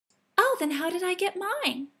then how did I get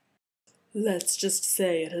mine? Let's just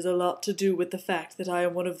say it has a lot to do with the fact that I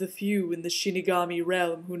am one of the few in the Shinigami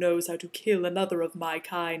realm who knows how to kill another of my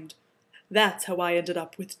kind. That's how I ended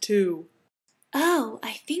up with two. Oh,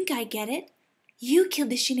 I think I get it. You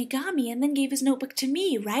killed the Shinigami and then gave his notebook to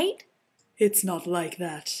me, right? It's not like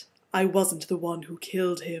that. I wasn't the one who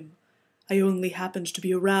killed him. I only happened to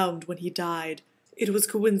be around when he died. It was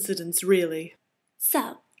coincidence, really.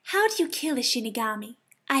 So, how do you kill a Shinigami?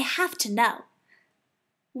 I have to know.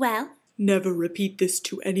 Well? Never repeat this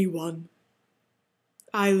to anyone.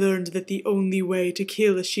 I learned that the only way to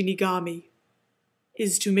kill a Shinigami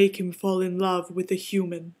is to make him fall in love with a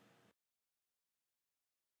human.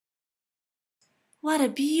 What a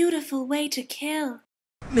beautiful way to kill.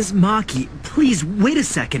 Ms. Maki, please wait a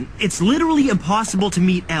second. It's literally impossible to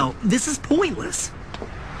meet L. This is pointless.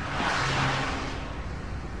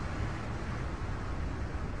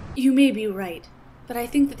 You may be right, but I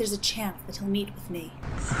think that there's a chance that he'll meet with me.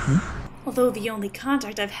 Although the only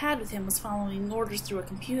contact I've had with him was following orders through a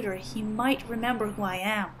computer, he might remember who I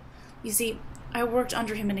am. You see, I worked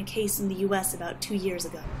under him in a case in the US about 2 years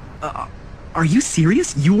ago. Are you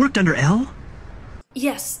serious? You worked under L?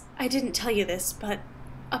 Yes, I didn't tell you this, but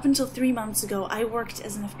up until 3 months ago, I worked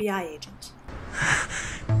as an FBI agent.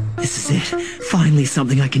 This is it. Finally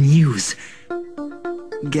something I can use.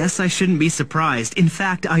 Guess I shouldn't be surprised. In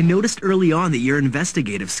fact, I noticed early on that your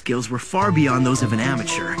investigative skills were far beyond those of an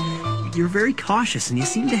amateur. You're very cautious and you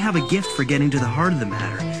seem to have a gift for getting to the heart of the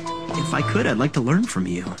matter. If I could, I'd like to learn from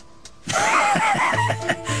you.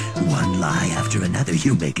 One lie after another,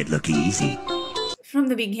 you make it look easy. From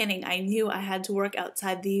the beginning, I knew I had to work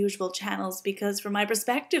outside the usual channels because, from my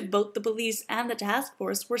perspective, both the police and the task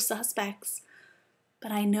force were suspects.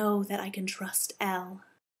 But I know that I can trust L.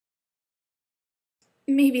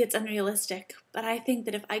 Maybe it's unrealistic, but I think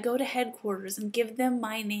that if I go to headquarters and give them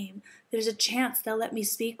my name, there's a chance they'll let me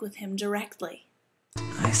speak with him directly.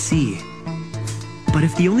 I see. But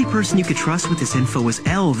if the only person you could trust with this info was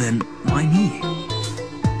L, then why me?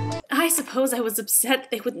 I suppose I was upset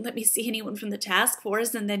they wouldn't let me see anyone from the task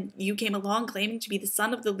force, and then you came along claiming to be the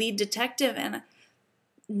son of the lead detective, and...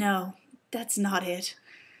 No, that's not it.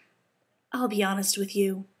 I'll be honest with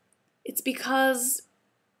you. It's because...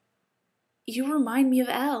 you remind me of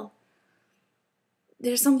L.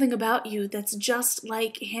 There's something about you that's just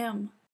like him.